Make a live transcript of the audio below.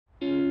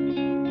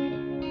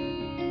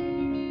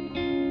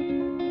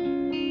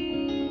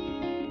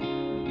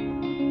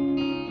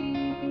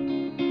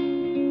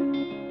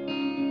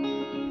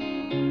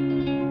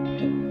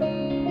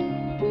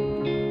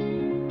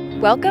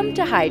Welcome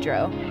to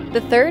Hydro,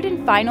 the third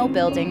and final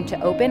building to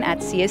open at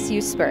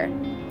CSU Spur.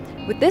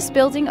 With this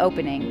building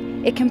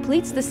opening, it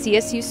completes the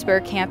CSU Spur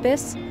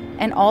campus,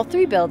 and all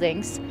three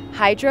buildings,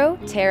 Hydro,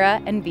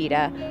 Terra, and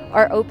Vita,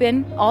 are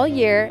open all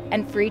year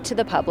and free to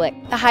the public.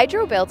 The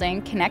Hydro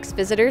building connects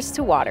visitors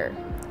to water,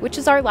 which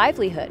is our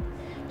livelihood,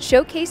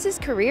 showcases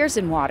careers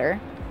in water,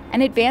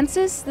 and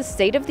advances the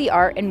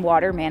state-of-the-art in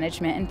water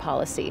management and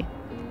policy.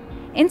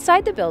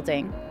 Inside the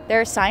building, there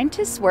are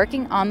scientists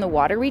working on the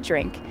water we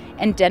drink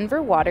and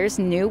Denver Water's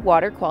new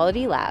water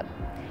quality lab,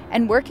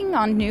 and working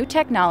on new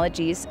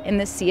technologies in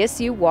the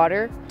CSU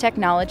Water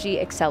Technology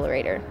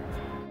Accelerator.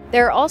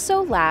 There are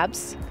also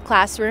labs,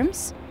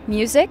 classrooms,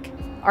 music,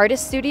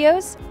 artist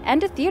studios,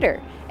 and a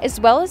theater, as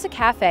well as a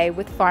cafe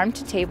with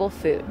farm-to-table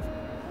food.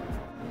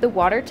 The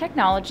Water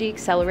Technology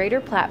Accelerator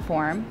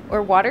platform,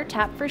 or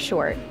WaterTap for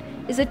short,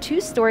 is a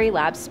two-story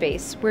lab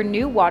space where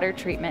new water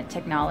treatment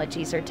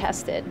technologies are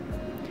tested.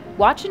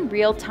 Watch in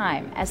real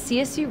time as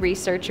CSU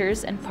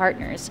researchers and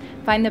partners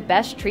find the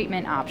best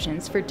treatment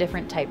options for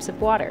different types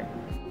of water.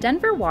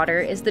 Denver Water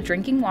is the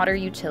drinking water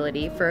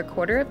utility for a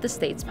quarter of the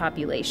state's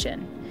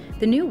population.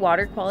 The new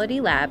water quality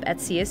lab at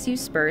CSU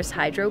Spur's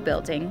Hydro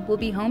building will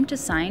be home to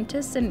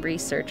scientists and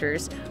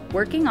researchers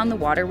working on the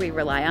water we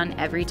rely on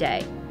every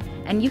day,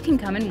 and you can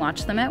come and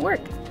watch them at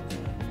work.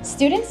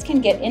 Students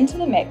can get into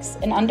the mix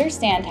and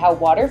understand how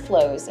water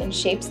flows and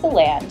shapes the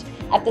land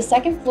at the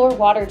second floor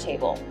water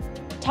table.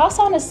 Toss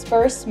on a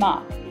Spur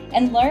smock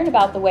and learn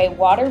about the way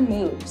water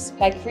moves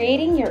by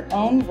creating your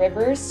own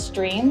rivers,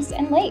 streams,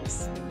 and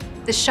lakes.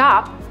 The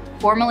shop,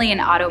 formerly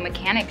an auto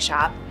mechanic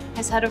shop,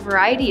 has had a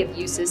variety of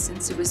uses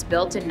since it was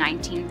built in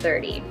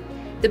 1930.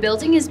 The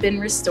building has been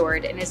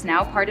restored and is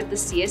now part of the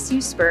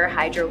CSU Spur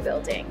Hydro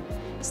building,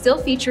 still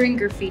featuring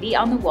graffiti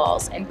on the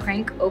walls and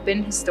crank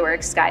open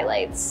historic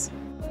skylights.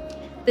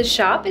 The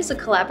shop is a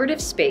collaborative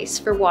space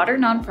for water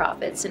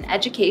nonprofits and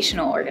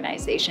educational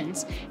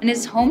organizations and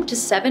is home to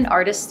 7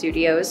 artist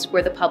studios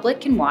where the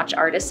public can watch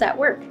artists at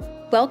work.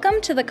 Welcome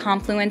to the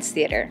Confluence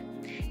Theater.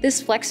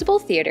 This flexible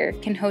theater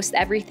can host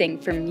everything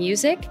from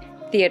music,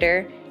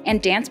 theater,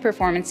 and dance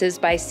performances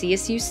by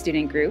CSU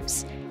student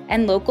groups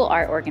and local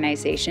art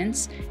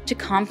organizations to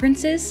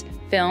conferences,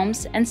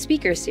 films, and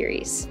speaker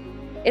series.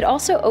 It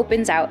also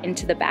opens out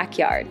into the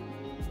backyard.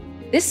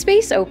 This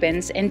space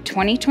opens in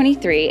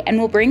 2023 and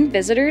will bring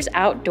visitors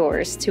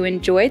outdoors to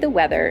enjoy the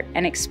weather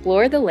and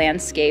explore the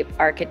landscape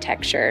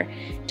architecture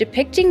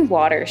depicting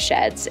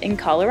watersheds in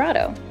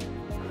Colorado.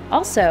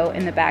 Also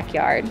in the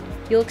backyard,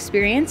 you'll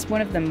experience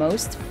one of the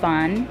most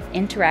fun,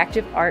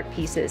 interactive art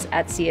pieces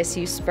at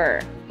CSU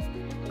Spur,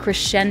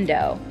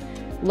 Crescendo,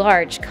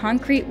 large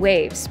concrete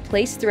waves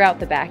placed throughout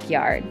the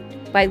backyard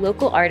by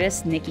local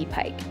artist Nikki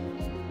Pike.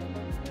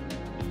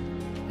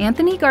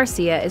 Anthony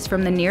Garcia is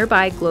from the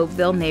nearby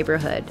Globeville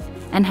neighborhood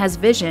and has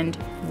visioned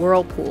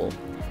Whirlpool,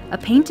 a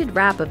painted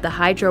wrap of the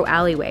Hydro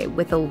alleyway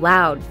with a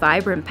loud,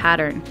 vibrant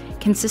pattern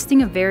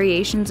consisting of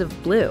variations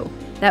of blue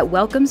that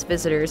welcomes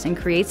visitors and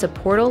creates a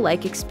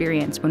portal-like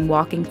experience when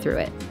walking through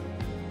it.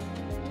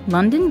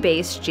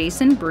 London-based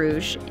Jason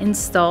Bruges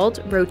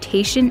installed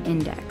Rotation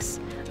Index,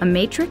 a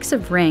matrix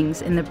of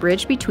rings in the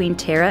bridge between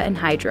Terra and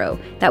Hydro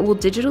that will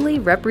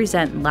digitally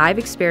represent live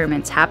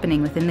experiments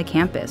happening within the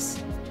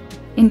campus.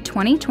 In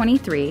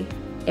 2023,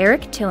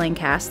 Eric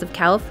Tillinghast of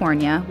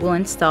California will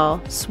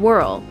install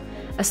Swirl,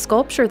 a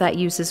sculpture that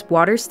uses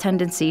water's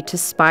tendency to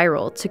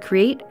spiral to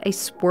create a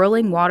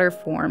swirling water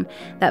form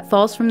that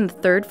falls from the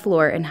 3rd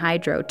floor in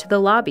Hydro to the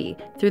lobby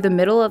through the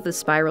middle of the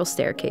spiral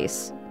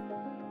staircase.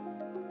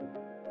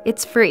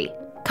 It's free.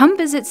 Come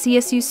visit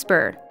CSU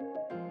Spur.